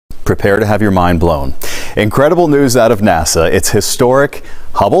Prepare to have your mind blown. Incredible news out of NASA. Its historic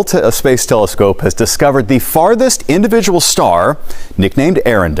Hubble Space Telescope has discovered the farthest individual star, nicknamed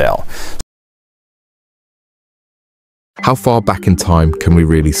Earendel. How far back in time can we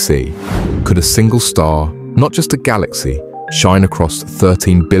really see? Could a single star, not just a galaxy, shine across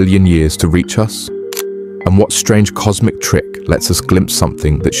 13 billion years to reach us? And what strange cosmic trick lets us glimpse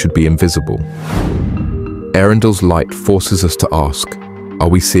something that should be invisible? Earendel's light forces us to ask, are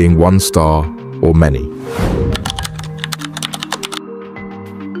we seeing one star or many?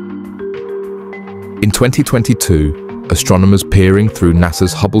 In 2022, astronomers peering through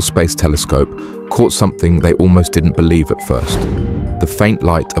NASA's Hubble Space Telescope caught something they almost didn't believe at first. The faint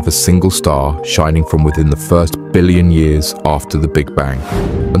light of a single star shining from within the first billion years after the Big Bang.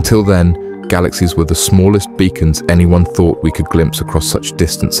 Until then, galaxies were the smallest beacons anyone thought we could glimpse across such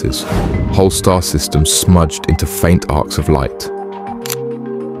distances, whole star systems smudged into faint arcs of light.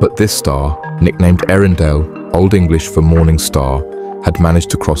 But this star, nicknamed Earendel, Old English for morning star, had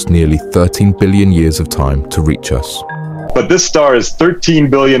managed to cross nearly 13 billion years of time to reach us. But this star is 13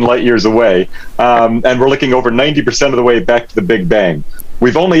 billion light years away, and we're looking over 90% of the way back to the Big Bang.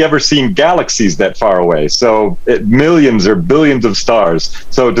 We've only ever seen galaxies that far away, so millions or billions of stars.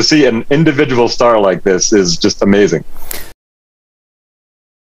 So to see an individual star like this is just amazing.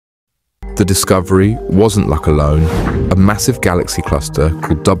 The discovery wasn't luck alone. A massive galaxy cluster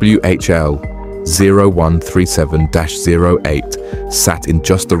called WHL 0137-08 sat in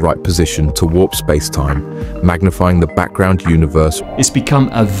just the right position to warp space-time, magnifying the background universe. It's become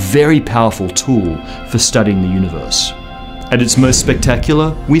a very powerful tool for studying the universe. At its most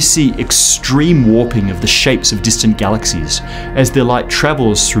spectacular, we see extreme warping of the shapes of distant galaxies as their light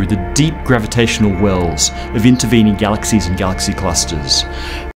travels through the deep gravitational wells of intervening galaxies and galaxy clusters.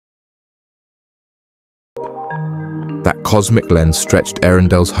 That cosmic lens stretched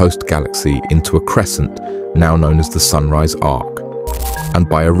Earendel's host galaxy into a crescent, now known as the Sunrise Arc. And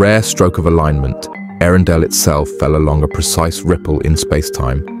by a rare stroke of alignment, Earendel itself fell along a precise ripple in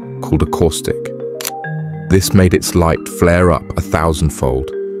space-time called a caustic. This made its light flare up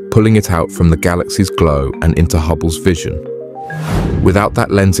 1,000-fold, pulling it out from the galaxy's glow and into Hubble's vision. Without that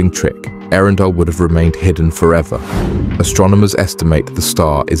lensing trick, Earendel would have remained hidden forever. Astronomers estimate the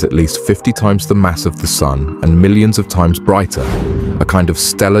star is at least 50 times the mass of the Sun and millions of times brighter, a kind of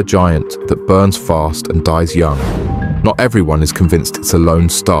stellar giant that burns fast and dies young. Not everyone is convinced it's a lone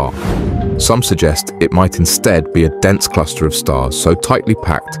star. Some suggest it might instead be a dense cluster of stars so tightly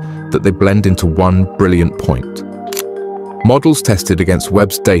packed that they blend into one brilliant point. Models tested against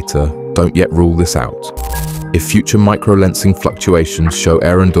Webb's data don't yet rule this out. If future microlensing fluctuations show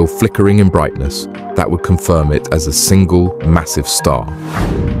Earendel flickering in brightness, that would confirm it as a single, massive star.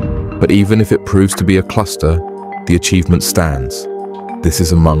 But even if it proves to be a cluster, the achievement stands. This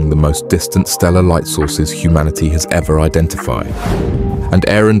is among the most distant stellar light sources humanity has ever identified. And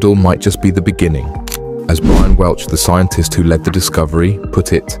Earendel might just be the beginning. As Brian Welch, the scientist who led the discovery,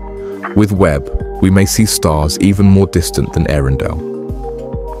 put it, with Webb, we may see stars even more distant than Earendel.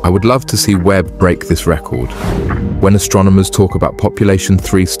 I would love to see Webb break this record. When astronomers talk about population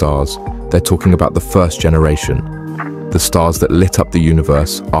 3 stars, they're talking about the first generation, the stars that lit up the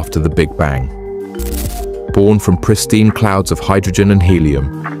universe after the Big Bang. Born from pristine clouds of hydrogen and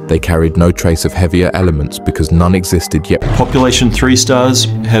helium, they carried no trace of heavier elements because none existed yet. Population 3 stars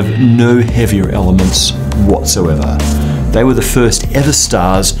have no heavier elements whatsoever. They were the first ever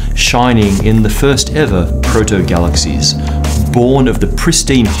stars shining in the first ever proto-galaxies, born of the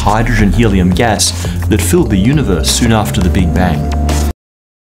pristine hydrogen-helium gas that filled the universe soon after the Big Bang.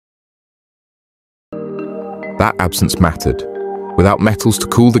 That absence mattered. Without metals to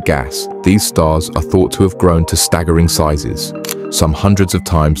cool the gas, these stars are thought to have grown to staggering sizes, some hundreds of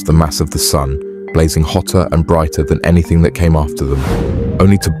times the mass of the Sun, blazing hotter and brighter than anything that came after them,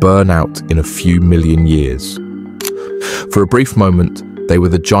 only to burn out in a few million years. For a brief moment, they were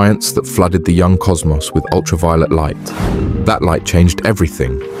the giants that flooded the young cosmos with ultraviolet light. That light changed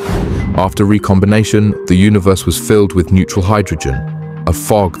everything. After recombination, the universe was filled with neutral hydrogen, a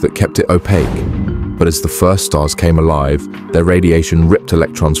fog that kept it opaque. But as the first stars came alive, their radiation ripped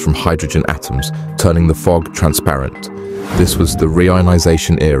electrons from hydrogen atoms, turning the fog transparent. This was the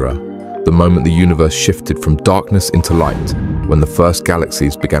reionization era, the moment the universe shifted from darkness into light, when the first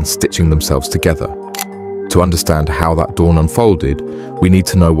galaxies began stitching themselves together. To understand how that dawn unfolded, we need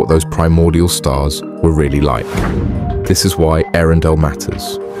to know what those primordial stars were really like. This is why Earendel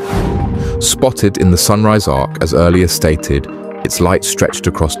matters. Spotted in the Sunrise Arc, as earlier stated, its light stretched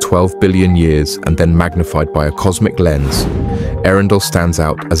across 12 billion years and then magnified by a cosmic lens, Earendel stands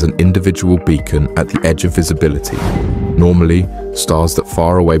out as an individual beacon at the edge of visibility. Normally, stars that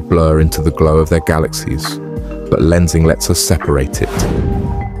far away blur into the glow of their galaxies, but lensing lets us separate it.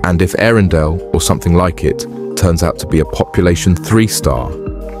 And if Earendel, or something like it, turns out to be a population 3 star,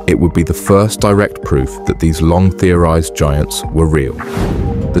 it would be the first direct proof that these long-theorized giants were real.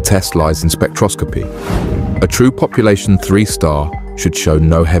 The test lies in spectroscopy. A true population 3 star should show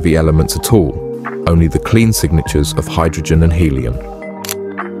no heavy elements at all, only the clean signatures of hydrogen and helium.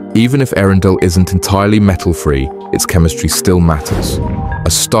 Even if Earendel isn't entirely metal-free, its chemistry still matters. A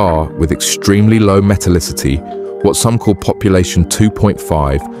star with extremely low metallicity, what some call population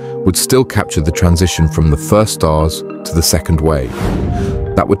 2.5, would still capture the transition from the first stars to the second wave.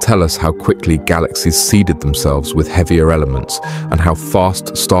 That would tell us how quickly galaxies seeded themselves with heavier elements and how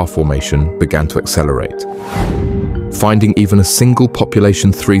fast star formation began to accelerate. Finding even a single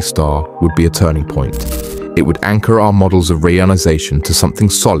population 3 star would be a turning point. It would anchor our models of reionization to something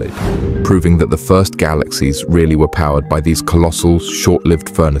solid, proving that the first galaxies really were powered by these colossal, short-lived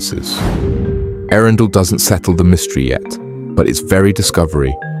furnaces. Earendel doesn't settle the mystery yet, but its very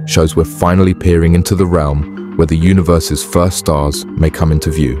discovery shows we're finally peering into the realm where the universe's first stars may come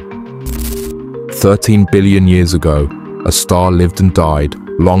into view. 13 billion years ago, a star lived and died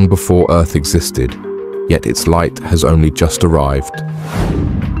long before Earth existed, yet its light has only just arrived.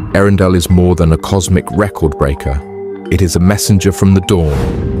 Earendel is more than a cosmic record breaker. It is a messenger from the dawn,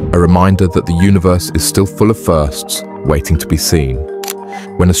 a reminder that the universe is still full of firsts waiting to be seen.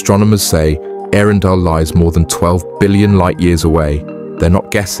 When astronomers say Earendel lies more than 12 billion light-years away, they're not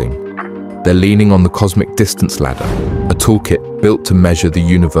guessing. They're leaning on the cosmic distance ladder, a toolkit built to measure the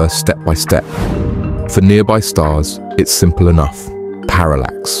universe step by step. For nearby stars, it's simple enough: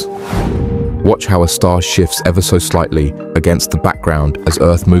 parallax. Watch how a star shifts ever so slightly against the background as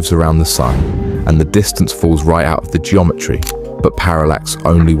Earth moves around the Sun, and the distance falls right out of the geometry. But parallax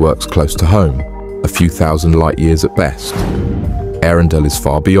only works close to home, a few thousand light-years at best. Earendel is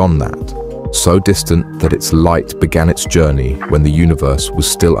far beyond that, so distant that its light began its journey when the universe was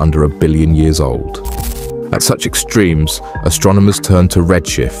still under 1 billion years old. At such extremes, astronomers turn to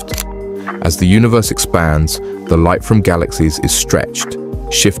redshift. As the universe expands, the light from galaxies is stretched,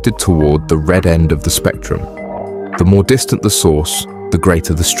 shifted toward the red end of the spectrum. The more distant the source, the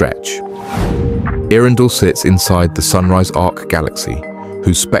greater the stretch. Earendel sits inside the Sunrise Arc galaxy,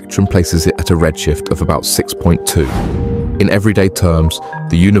 whose spectrum places it at a redshift of about 6.2. In everyday terms,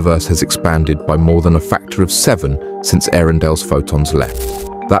 the universe has expanded by more than a factor of 7 since Earendel's photons left.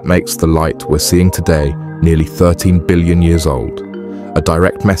 That makes the light we're seeing today nearly 13 billion years old, a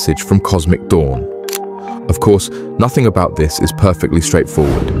direct message from cosmic dawn. Of course, nothing about this is perfectly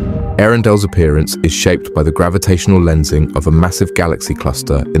straightforward. Earendel's appearance is shaped by the gravitational lensing of a massive galaxy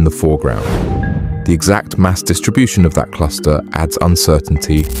cluster in the foreground. The exact mass distribution of that cluster adds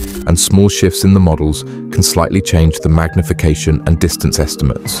uncertainty, and small shifts in the models can slightly change the magnification and distance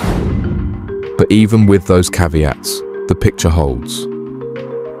estimates. But even with those caveats, the picture holds.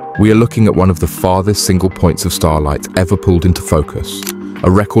 We are looking at one of the farthest single points of starlight ever pulled into focus, a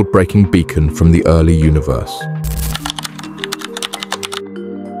record-breaking beacon from the early universe.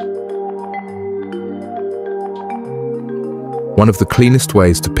 One of the cleanest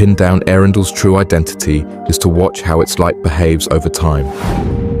ways to pin down Earendel's true identity is to watch how its light behaves over time.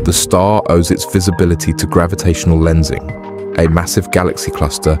 The star owes its visibility to gravitational lensing, a massive galaxy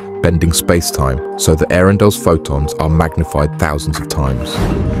cluster bending space-time so that Earendel's photons are magnified thousands of times.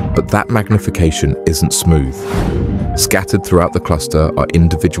 But that magnification isn't smooth. Scattered throughout the cluster are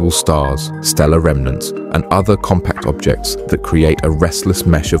individual stars, stellar remnants, and other compact objects that create a restless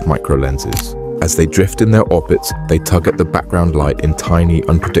mesh of microlenses. As they drift in their orbits, they tug at the background light in tiny,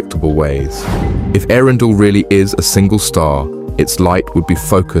 unpredictable ways. If Earendel really is a single star, its light would be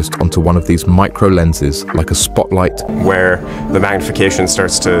focused onto one of these microlenses like a spotlight, where the magnification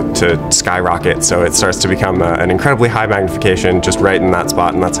starts to skyrocket, so it starts to become an incredibly high magnification just right in that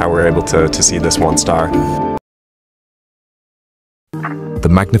spot, and that's how we're able to see this one star. The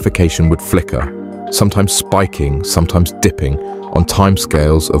magnification would flicker, sometimes spiking, sometimes dipping, on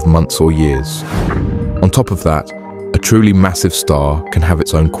timescales of months or years. On top of that, a truly massive star can have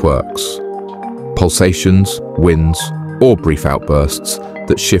its own quirks. Pulsations, winds, or brief outbursts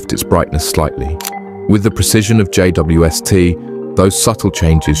that shift its brightness slightly. With the precision of JWST, those subtle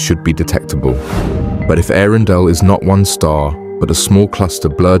changes should be detectable. But if Earendel is not one star, but a small cluster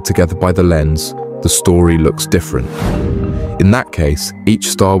blurred together by the lens, the story looks different. In that case, each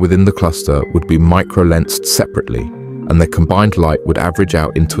star within the cluster would be microlensed separately, and their combined light would average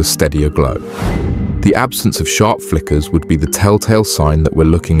out into a steadier glow. The absence of sharp flickers would be the telltale sign that we're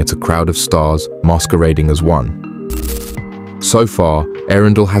looking at a crowd of stars masquerading as one. So far,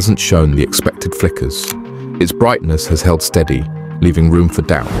 Earendel hasn't shown the expected flickers. Its brightness has held steady, leaving room for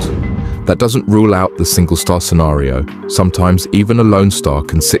doubt. That doesn't rule out the single-star scenario. Sometimes even a lone star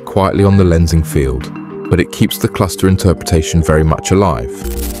can sit quietly on the lensing field, but it keeps the cluster interpretation very much alive.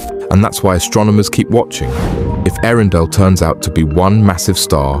 And that's why astronomers keep watching. If Earendel turns out to be one massive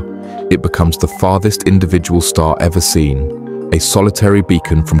star, it becomes the farthest individual star ever seen, a solitary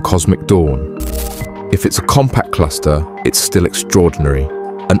beacon from cosmic dawn. If it's a compact cluster, it's still extraordinary,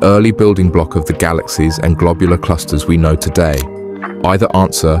 an early building block of the galaxies and globular clusters we know today. Either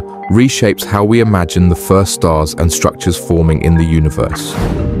answer reshapes how we imagine the first stars and structures forming in the universe.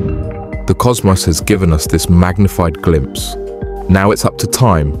 The cosmos has given us this magnified glimpse. Now it's up to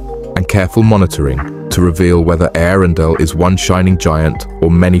time and careful monitoring to reveal whether Earendel is one shining giant or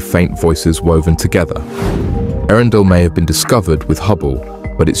many faint voices woven together. Earendel may have been discovered with Hubble,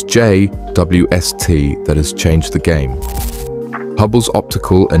 but it's JWST that has changed the game. Hubble's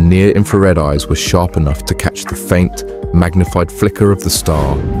optical and near-infrared eyes were sharp enough to catch the faint, magnified flicker of the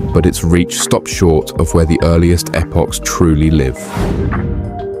star, but its reach stopped short of where the earliest epochs truly live.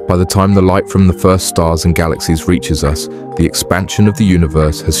 By the time the light from the first stars and galaxies reaches us, the expansion of the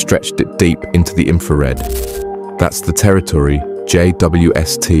universe has stretched it deep into the infrared. That's the territory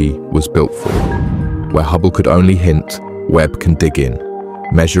JWST was built for. Where Hubble could only hint, Webb can dig in,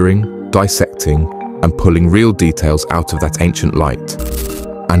 measuring, dissecting, and pulling real details out of that ancient light.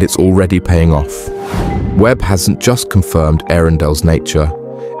 And it's already paying off. Webb hasn't just confirmed Earendel's nature,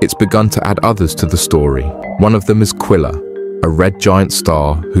 it's begun to add others to the story. One of them is Quilla, a red giant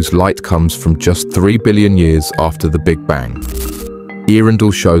star whose light comes from just 3 billion years after the Big Bang.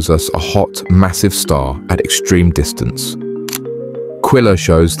 Earendel shows us a hot, massive star at extreme distance. Quilla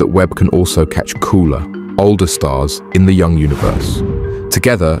shows that Webb can also catch cooler, older stars in the young universe.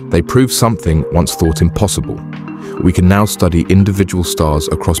 Together, they prove something once thought impossible. We can now study individual stars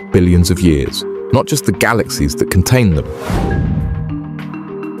across billions of years, not just the galaxies that contain them.